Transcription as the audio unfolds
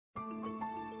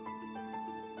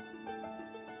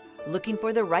Looking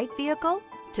for the right vehicle?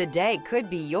 Today could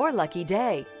be your lucky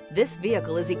day. This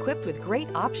vehicle is equipped with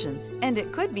great options, and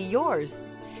it could be yours.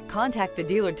 Contact the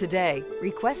dealer today,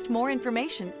 request more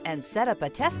information, and set up a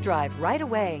test drive right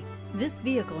away. This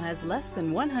vehicle has less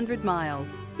than 100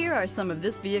 miles. Here are some of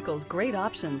this vehicle's great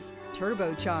options: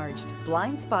 turbocharged,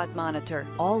 blind spot monitor,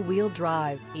 all-wheel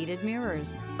drive, heated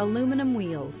mirrors, aluminum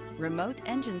wheels, remote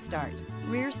engine start,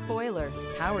 rear spoiler,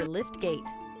 power lift gate,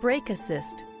 brake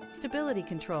assist, stability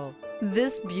control.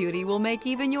 This beauty will make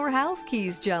even your house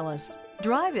keys jealous.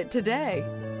 Drive it today.